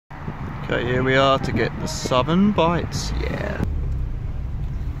Okay, here we are to get the Southern Bites. Yeah.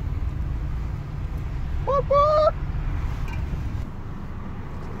 What?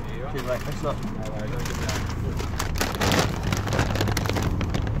 Cheers, mate. Thanks a lot.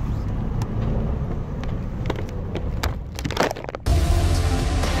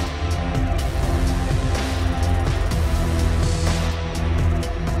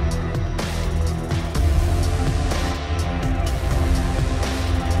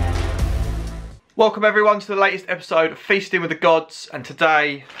 Welcome everyone to the latest episode of Feasting with the Gods, and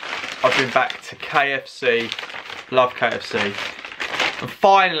today I've been back to KFC. Love KFC. And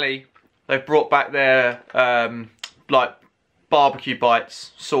finally they've brought back their like barbecue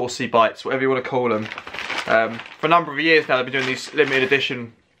bites, saucy bites, whatever you want to call them. For a number of years now they've been doing these limited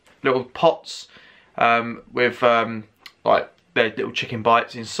edition little pots with like their little chicken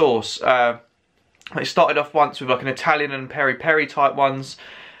bites in sauce. They started off once with like an Italian and peri-peri type ones.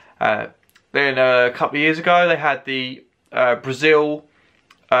 Then a couple of years ago they had the Brazil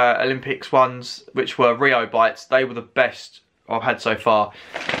Olympics ones, which were Rio bites. They were the best I've had so far.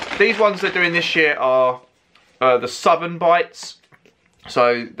 These ones they're doing this year are the Southern Bites.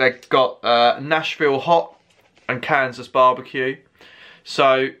 So they've got Nashville hot and Kansas barbecue.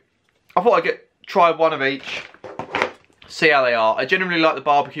 So I thought I'd try one of each, see how they are. I generally like the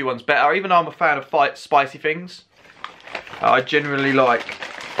barbecue ones better, even though I'm a fan of spicy things. I generally like,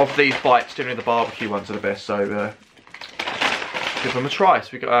 of these bites, generally the barbecue ones are the best, so give them a try. So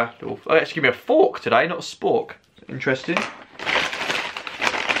we got a little, they actually give me a fork today, not a spork. Interesting.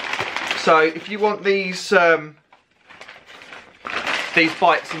 So if you want these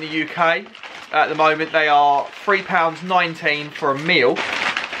bites in the UK, at the moment they are £3.19 for a meal.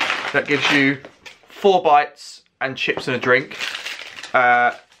 That gives you 4 bites and chips and a drink.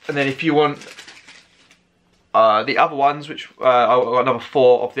 And then if you want the other ones, which I got another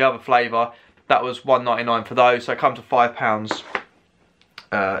 4 of the other flavour, that was £1.99 for those, so it comes to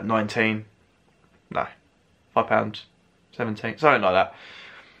 £5.19. No, £5.17, something like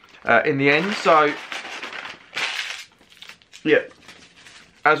that. In the end, so yeah.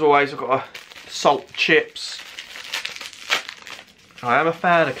 As always, I've got salt chips. I am a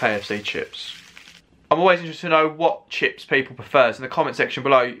fan of KFC chips. I'm always interested to know what chips people prefer. So in the comment section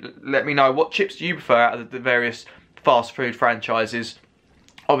below, let me know what chips do you prefer out of the various fast food franchises.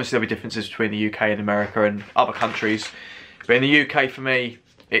 Obviously there'll be differences between the UK and America and other countries, but in the UK for me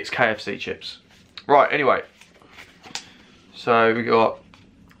it's KFC chips. Right, anyway, so we got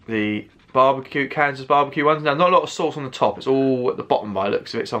the Kansas barbecue ones. Now not a lot of sauce on the top, it's all at the bottom by the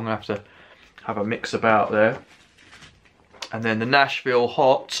looks of it, so I'm gonna have to have a mix about there. And then the Nashville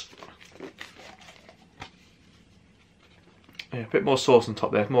hot. Yeah, a bit more sauce on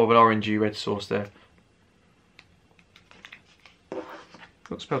top there, more of an orangey red sauce there.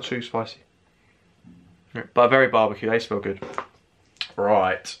 Doesn't smell too spicy. But very barbecue, they smell good.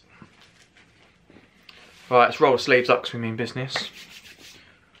 Right. Right, let's roll the sleeves up because we mean business.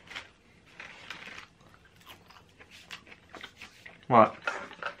 Right.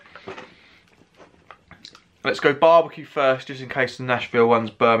 Let's go barbecue first, just in case the Nashville ones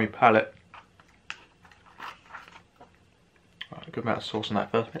burn me palate. Right, a good amount of sauce on that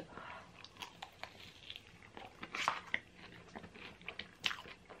first bit.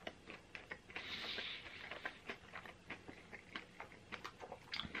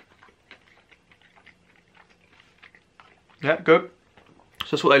 Yeah, good. So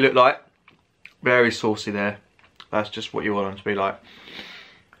that's what they look like. Very saucy there. That's just what you want them to be like.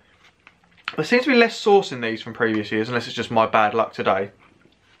 There seems to be less sauce in these from previous years, unless it's just my bad luck today.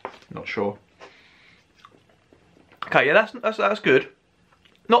 Not sure. Okay, yeah, that's good.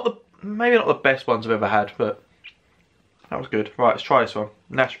 Maybe not the best ones I've ever had, but that was good. Right, let's try this one.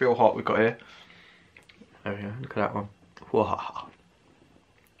 Nashville hot we've got here. There we go. Look at that one. Whoa.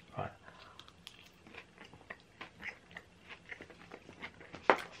 Right.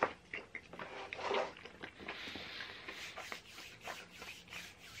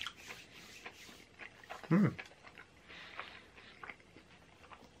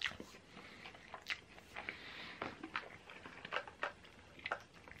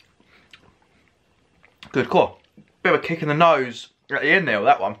 Good call. Bit of a kick in the nose at the end there with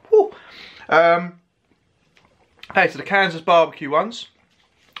that one. Okay, so the Kansas barbecue ones,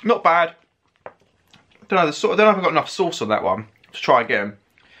 not bad. Don't know if I've got enough sauce on that one to try again.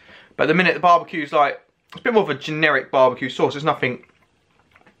 But at the minute the barbecue's like, it's a bit more of a generic barbecue sauce. There's nothing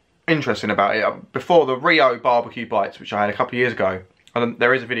interesting about it. Before the Rio barbecue bites, which I had a couple of years ago, and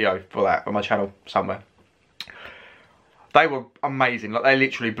there is a video for that on my channel somewhere. They were amazing. Like, they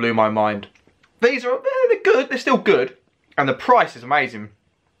literally blew my mind. These are, they're good, they're still good, and the price is amazing.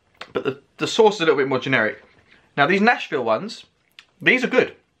 but the sauce is a little bit more generic. Now these Nashville ones, these are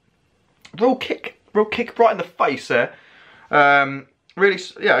good. Real kick right in the face there. Really,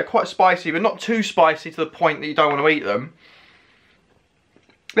 yeah, quite spicy, but not too spicy to the point that you don't want to eat them.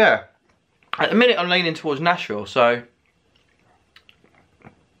 Yeah, at the minute I'm leaning towards Nashville, so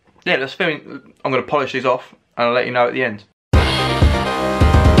yeah, let's film. I'm going to polish these off and I'll let you know at the end.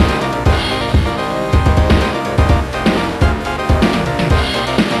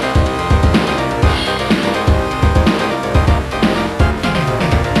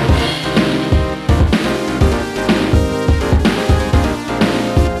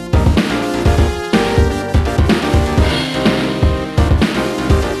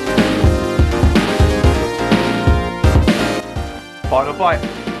 Final bite.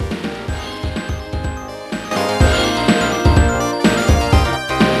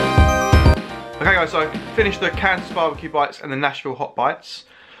 Okay guys, so I finished the Kansas barbecue bites and the Nashville hot bites.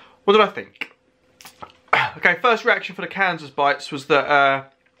 What did I think? Okay, first reaction for the Kansas bites was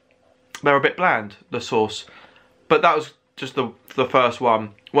that they were a bit bland, the sauce. But that was just the first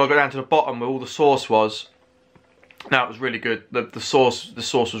one. Well, I got down to the bottom where all the sauce was. Now it was really good. The sauce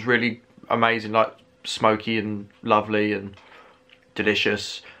was really amazing, like smoky and lovely and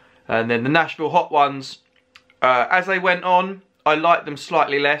delicious. And then the Nashville hot ones, as they went on, I liked them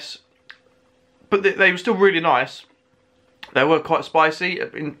slightly less, but they were still really nice. They were quite spicy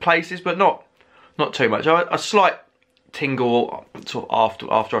in places, but not too much. A slight tingle sort of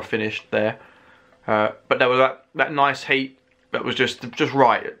after I finished there, but there was that nice heat that was just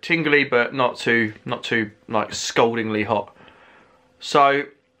right, tingly, but not too like scaldingly hot. So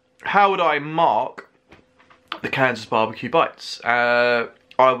how would I mark the Kansas barbecue bites? I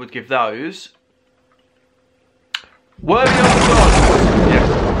would give those worthy of the gods.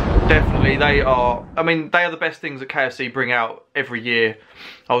 Yeah, definitely. They are. I mean, they are the best things that KFC bring out every year.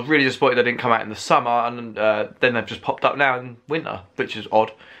 I was really disappointed they didn't come out in the summer, and then they've just popped up now in winter, which is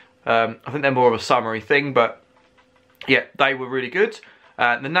odd. I think they're more of a summery thing, but yeah, they were really good.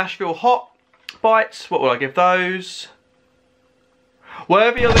 The Nashville hot bites, what would I give those?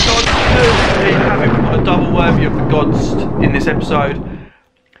 Worthy of the gods. There you have it. We've got a double worthy of the gods in this episode.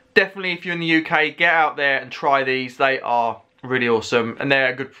 Definitely, if you're in the UK, get out there and try these. They are really awesome, and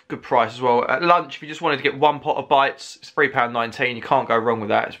they're a good price as well. At lunch, if you just wanted to get one pot of bites, it's £3.19. You can't go wrong with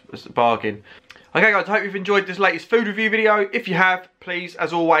that. It's a bargain. Okay guys, I hope you've enjoyed this latest food review video. If you have, please,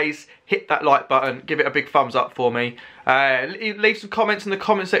 as always, hit that like button, give it a big thumbs up for me. Leave some comments in the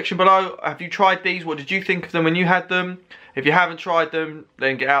comment section below. Have you tried these? What did you think of them when you had them? If you haven't tried them,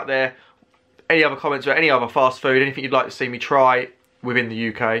 then get out there. Any other comments about any other fast food, anything you'd like to see me try within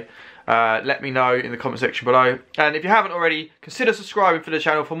the UK, let me know in the comment section below. And if you haven't already, consider subscribing for the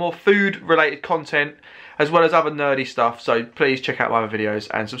channel for more food related content, as well as other nerdy stuff. So please check out my other videos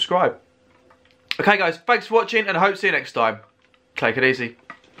and subscribe. Okay guys, thanks for watching, and I hope to see you next time. Take it easy.